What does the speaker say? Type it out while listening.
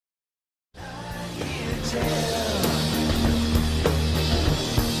All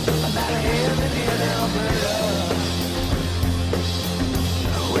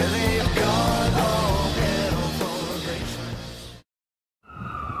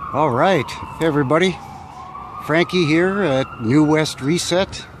right, hey everybody, Frankie here at New West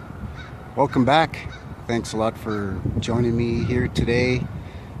Reset. Welcome back. Thanks a lot for joining me here today.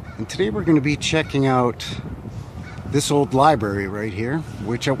 And today we're going to be checking out this old library right here,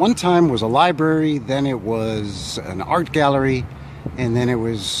 which at one time was a library, then it was an art gallery, and then it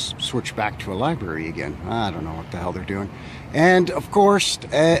was switched back to a library again. I don't know what the hell they're doing. And of course,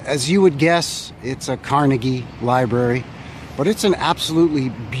 as you would guess, it's a Carnegie library. But it's an absolutely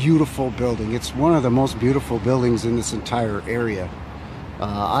beautiful building. It's one of the most beautiful buildings in this entire area.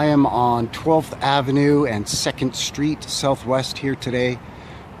 I am on 12th Avenue and 2nd Street Southwest here today.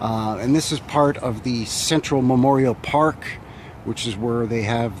 And this is part of the Central Memorial Park, which is where they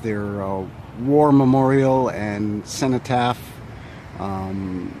have their war memorial and cenotaph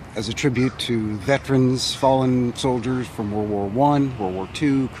as a tribute to veterans, fallen soldiers from World War I, World War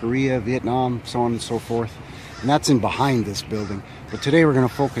II, Korea, Vietnam, so on and so forth. And that's in behind this building. But today we're going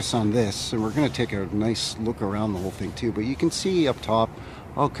to focus on this, and we're going to take a nice look around the whole thing too. But you can see up top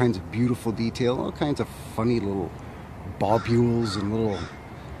all kinds of beautiful detail, all kinds of funny little bobules and little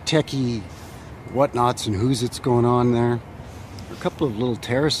techie whatnots and who's it's going on there. A couple of little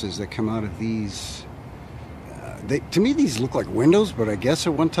terraces that come out of these. To me these look like windows, but I guess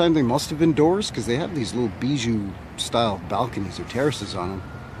at one time they must have been doors, because they have these little bijou style balconies or terraces on them.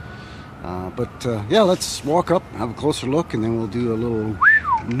 Yeah, let's walk up, have a closer look, and then we'll do a little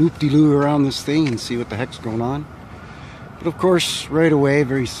loop-de-loo around this thing and see what the heck's going on. But of course, right away,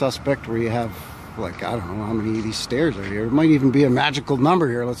 very suspect where you have, like, I don't know how many of these stairs are here. It might even be a magical number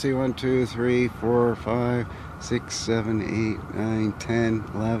here. Let's see, 1, 2, 3, 4, 5, 6, 7, 8, 9, 10,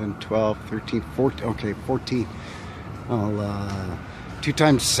 11, 12, 13, 14. Okay, 14. Well, 2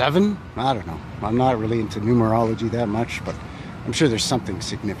 times 7? I don't know. I'm not really into numerology that much, but I'm sure there's something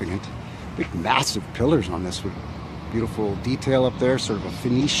significant. Big massive pillars on this with beautiful detail up there, sort of a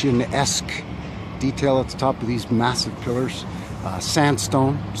Phoenician-esque detail at the top of these massive pillars.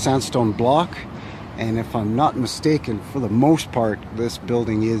 Sandstone block, and if I'm not mistaken, for the most part this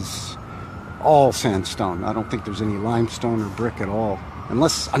building is all sandstone. I don't think there's any limestone or brick at all,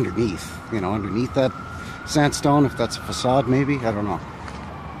 unless underneath, underneath that sandstone, if that's a facade maybe, I don't know.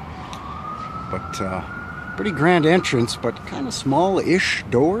 But pretty grand entrance, but kind of small-ish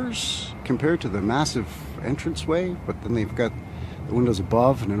doors compared to the massive entranceway. But then they've got the windows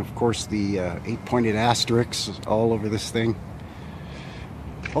above, and then of course the 8-pointed asterisks all over this thing.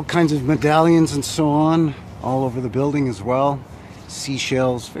 All kinds of medallions and so on all over the building as well.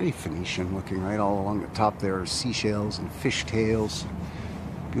 Seashells, very Phoenician looking, right? All along the top there are seashells and fish tails.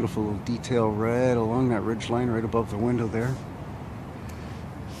 Beautiful little detail right along that ridge line right above the window there.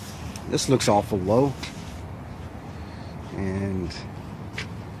 This looks awful low. And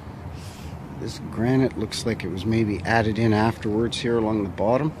this granite looks like it was maybe added in afterwards here along the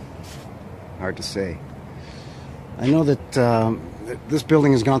bottom. Hard to say. I know that this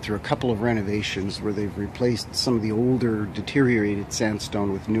building has gone through a couple of renovations where they've replaced some of the older deteriorated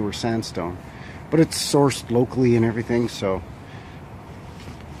sandstone with newer sandstone. But it's sourced locally and everything, so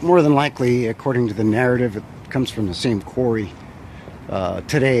more than likely, according to the narrative, it comes from the same quarry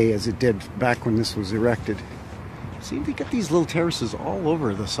today as it did back when this was erected. See, they got these little terraces all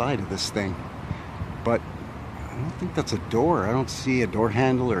over the side of this thing. But I don't think that's a door. I don't see a door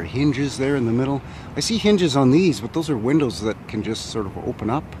handle or hinges there in the middle. I see hinges on these, but those are windows that can just sort of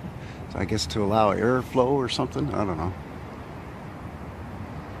open up. So I guess to allow airflow or something. I don't know.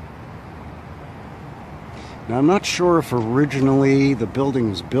 Now, I'm not sure if originally the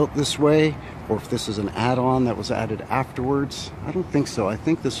building was built this way, or if this is an add-on that was added afterwards. I don't think so. I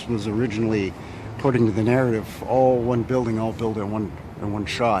think this was originally, according to the narrative, all one building, all built in one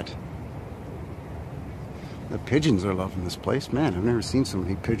shot. The pigeons are loving this place. Man, I've never seen so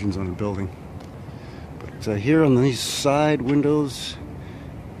many pigeons on a building. But here on these side windows,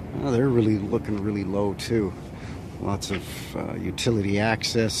 they're really looking really low too. Lots of utility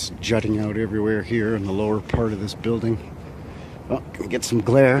access jutting out everywhere here in the lower part of this building. Oh, can we get some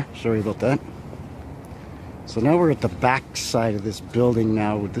glare? Sorry about that. So now we're at the back side of this building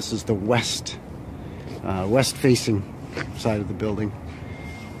now. This is the west-facing side of the building.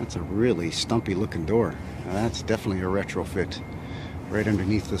 That's a really stumpy looking door. Now that's definitely a retrofit right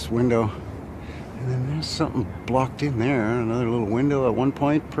underneath this window. And then there's something blocked in there. Another little window at one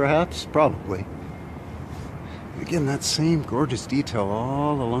point, perhaps? Probably. Again, that same gorgeous detail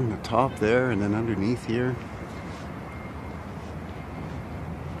all along the top there and then underneath here.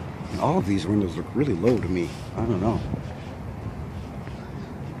 All of these windows look really low to me. I don't know.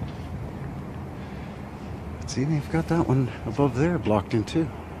 See, they've got that one above there blocked in too.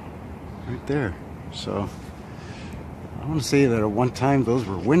 Right there. So I want to say that at one time those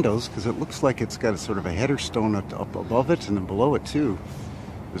were windows, because it looks like it's got a sort of a header stone up above it, and then below it too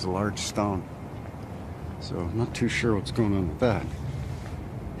there's a large stone. So I'm not too sure what's going on with that.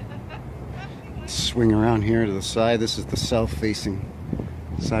 Let's swing around here to the side. This is the south facing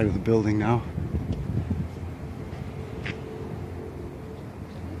side of the building now.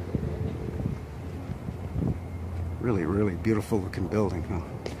 Really, really beautiful looking building.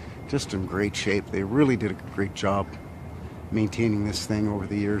 Huh? Just in great shape. They really did a great job maintaining this thing over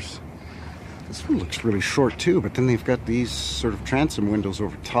the years. This one looks really short too, but then they've got these sort of transom windows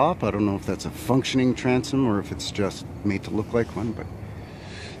over top. I don't know if that's a functioning transom or if it's just made to look like one, but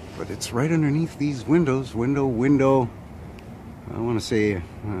it's right underneath these windows. Window. I want to say,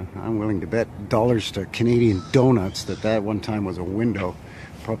 I'm willing to bet dollars to Canadian donuts that one time was a window,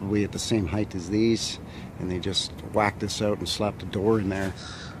 probably at the same height as these, and they just whacked this out and slapped a door in there.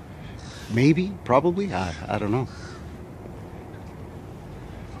 Maybe, probably, I don't know.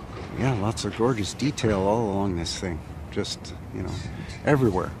 Yeah, lots of gorgeous detail all along this thing, just, you know,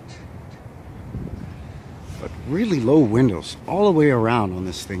 everywhere. But really low windows all the way around on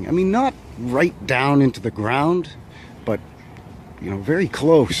this thing. I mean, not right down into the ground, but, you know, very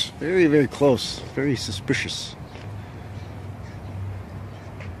close, very, very close, very suspicious.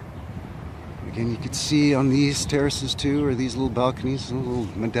 Again, you could see on these terraces too, or these little balconies, little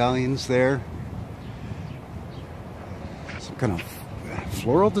medallions there. Some kind of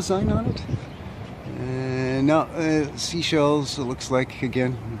floral design on it. No, seashells, it looks like,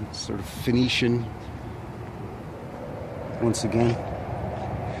 again, sort of Phoenician. Once again.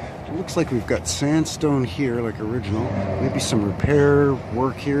 It looks like we've got sandstone here, like original. Maybe some repair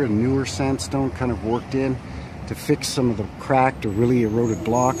work here, and newer sandstone kind of worked in to fix some of the cracked or really eroded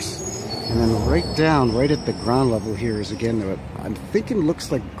blocks. And then right down, right at the ground level here is, again, I'm thinking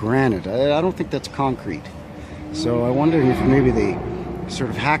looks like granite. I don't think that's concrete. So I'm wondering if maybe they sort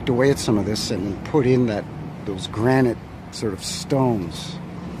of hacked away at some of this and then put in those granite sort of stones.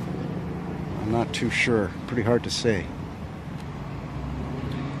 I'm not too sure. Pretty hard to say.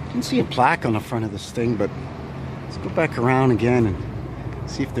 Didn't see a plaque on the front of this thing, but let's go back around again and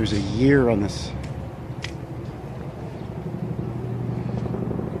see if there's a year on this.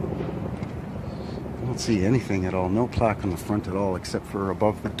 I don't see anything at all. No plaque on the front at all, except for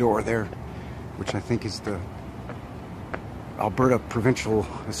above the door there, which I think is the Alberta Provincial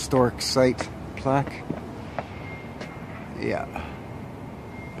Historic Site plaque. Yeah.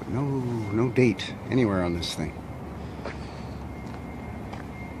 But no date anywhere on this thing.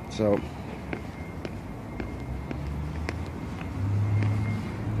 So,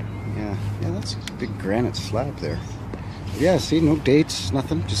 yeah, that's a big granite slab there. Yeah, see, no dates,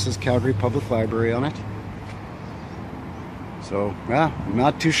 nothing. Just says Calgary Public Library on it. So, yeah, I'm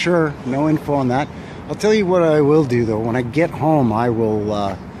not too sure. No info on that. I'll tell you what I will do, though. When I get home, I will,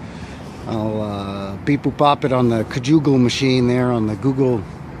 I'll beep boop pop it on the Kajoogle machine there on the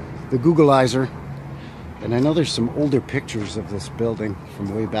Googleizer. And I know there's some older pictures of this building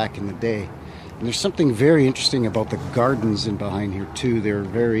from way back in the day. And there's something very interesting about the gardens in behind here too. They're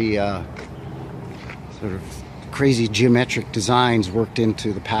very sort of crazy geometric designs worked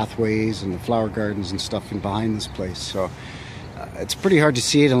into the pathways and the flower gardens and stuff in behind this place. So it's pretty hard to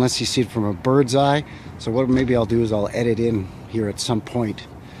see it unless you see it from a bird's eye. So what maybe I'll do is I'll edit in here at some point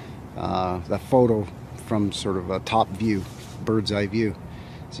that photo from sort of a top view, bird's eye view,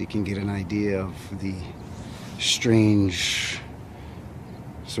 so you can get an idea of the strange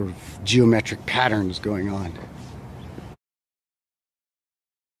sort of geometric patterns going on.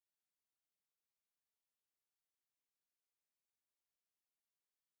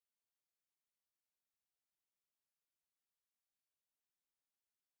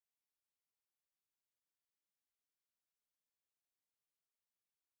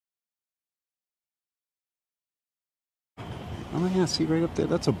 Oh yeah, see right up there,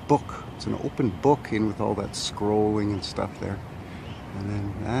 that's a book. It's an open book in with all that scrolling and stuff there. And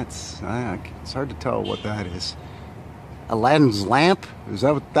then that's, it's hard to tell what that is. Aladdin's lamp? Is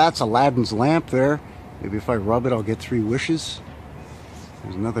that what, that's Aladdin's lamp there? Maybe if I rub it I'll get 3 wishes.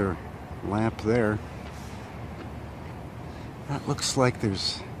 There's another lamp there. That looks like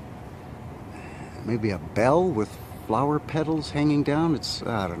there's maybe a bell with flower petals hanging down. It's,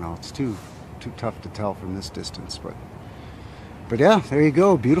 I don't know, it's too tough to tell from this distance, but yeah, there you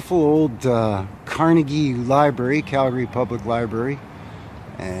go. Beautiful old Carnegie Library, Calgary Public Library.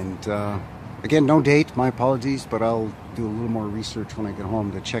 And Again, no date, my apologies, but I'll do a little more research when I get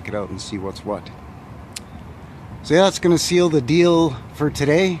home to check it out and see what's what. So yeah, that's going to seal the deal for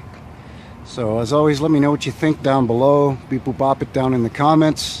today. So as always, let me know what you think down below. Beep boop bop it down in the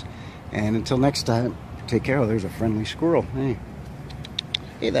comments. And until next time, take care. Oh, there's a friendly squirrel. Hey.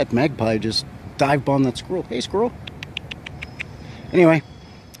 Hey, that magpie just dive bombed that squirrel. Hey, squirrel. Anyway,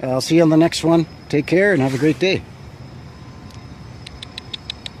 I'll see you on the next one. Take care and have a great day.